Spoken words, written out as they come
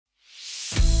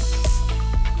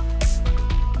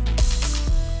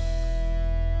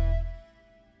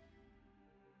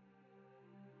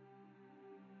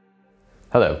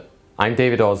Hello, I'm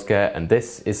David Osger and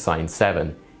this is Sign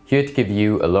 7, here to give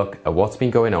you a look at what's been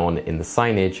going on in the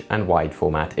signage and wide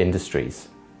format industries.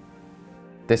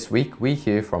 This week we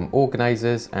hear from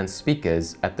organisers and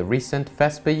speakers at the recent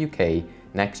FESPA UK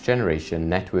Next Generation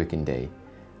Networking Day,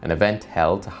 an event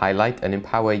held to highlight and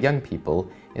empower young people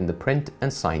in the print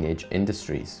and signage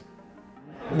industries.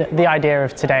 The idea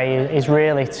of today is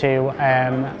really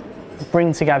to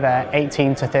bring together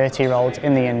 18 to 30-year-olds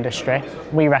in the industry.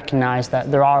 We recognise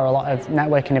that there are a lot of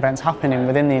networking events happening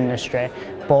within the industry,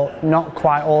 but not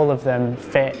quite all of them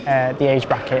fit the age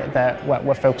bracket that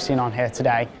we're focusing on here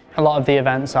today. A lot of the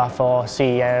events are for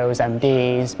CEOs,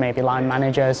 MDs, maybe line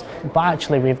managers, but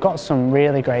actually we've got some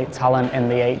really great talent in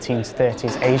the 18 to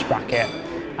 30s age bracket.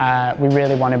 We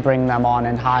really want to bring them on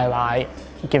and highlight,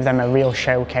 give them a real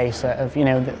showcase of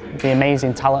the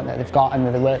amazing talent that they've got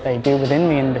and the work they do within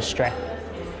the industry.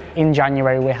 In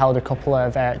January we held a couple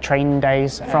of training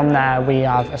days. From there we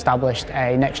have established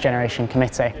a Next Generation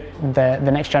Committee. The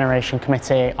Next Generation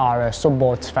Committee are a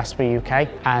sub-board to FESPA UK,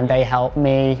 and they help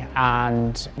me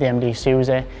and the MD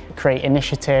Susie create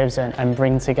initiatives and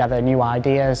bring together new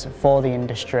ideas for the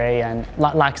industry. And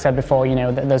like I said before,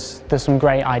 there's some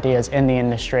great ideas in the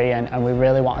industry, and we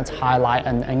really wanted to highlight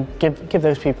and give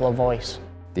those people a voice.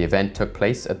 The event took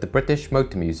place at the British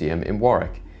Motor Museum in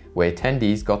Warwick, where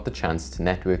attendees got the chance to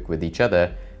network with each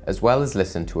other as well as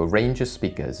listen to a range of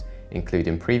speakers,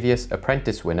 including previous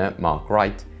apprentice winner Mark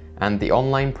Wright and the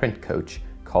online print coach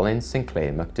Colin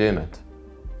Sinclair McDermott.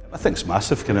 I think it's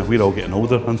massive. We're all getting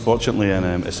older, unfortunately,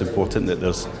 and it's important that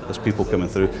there's people coming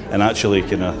through. And actually,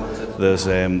 there's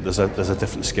a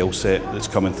different skill set that's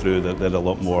coming through. They're a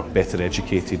lot more better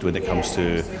educated when it comes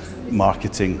to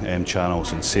marketing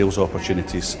channels and sales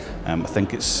opportunities. I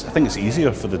think it's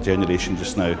easier for the generation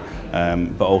just now,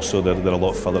 but also they're a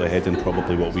lot further ahead than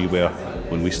probably what we were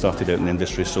when we started out in the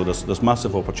industry. So there's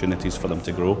massive opportunities for them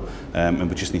to grow, and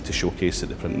we just need to showcase that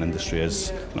the printing industry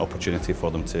is an opportunity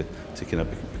for them to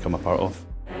become a part of.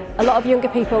 A lot of younger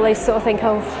people, they sort of think,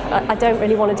 oh, I don't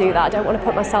really want to do that, I don't want to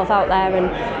put myself out there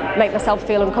and make myself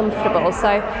feel uncomfortable.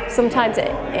 So sometimes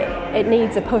it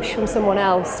needs a push from someone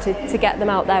else to get them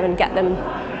out there and get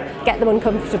them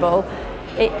uncomfortable.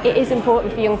 It is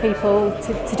important for young people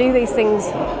to do these things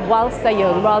whilst they're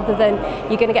young, rather than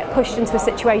you're going to get pushed into a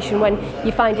situation when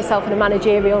you find yourself in a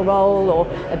managerial role or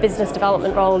a business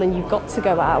development role and you've got to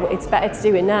go out. It's better to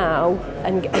do it now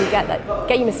and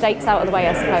get your mistakes out of the way,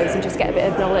 I suppose, and just get a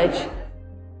bit of knowledge.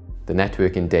 The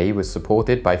networking day was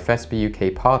supported by FESPA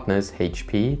UK partners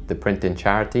HP, the printing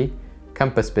charity,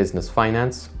 Compass Business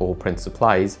Finance, All Print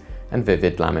Supplies, and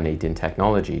Vivid Laminating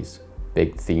Technologies.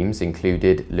 Big themes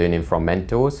included learning from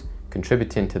mentors,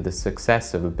 contributing to the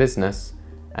success of a business,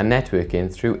 and networking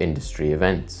through industry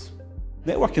events.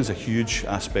 Networking is a huge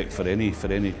aspect for any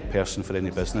person, for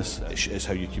any business. It's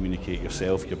how you communicate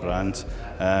yourself, your brand,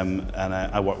 and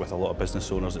I work with a lot of business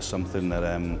owners. It's something that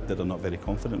they're not very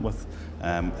confident with,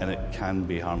 and it can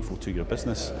be harmful to your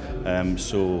business.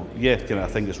 So yeah, I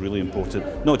think it's really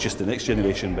important, not just the next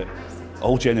generation, but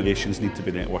all generations need to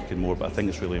be networking more, but I think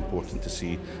it's really important to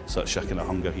see such a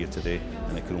hunger here today,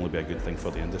 and it can only be a good thing for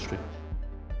the industry.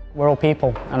 We're all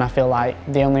people, and I feel like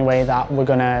the only way that we're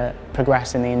going to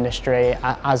progress in the industry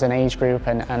as an age group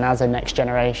and as a next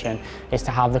generation is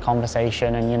to have the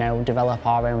conversation and develop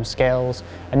our own skills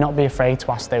and not be afraid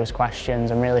to ask those questions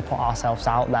and really put ourselves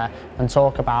out there and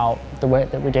talk about the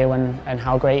work that we do and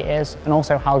how great it is, and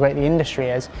also how great the industry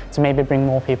is, to maybe bring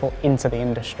more people into the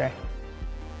industry.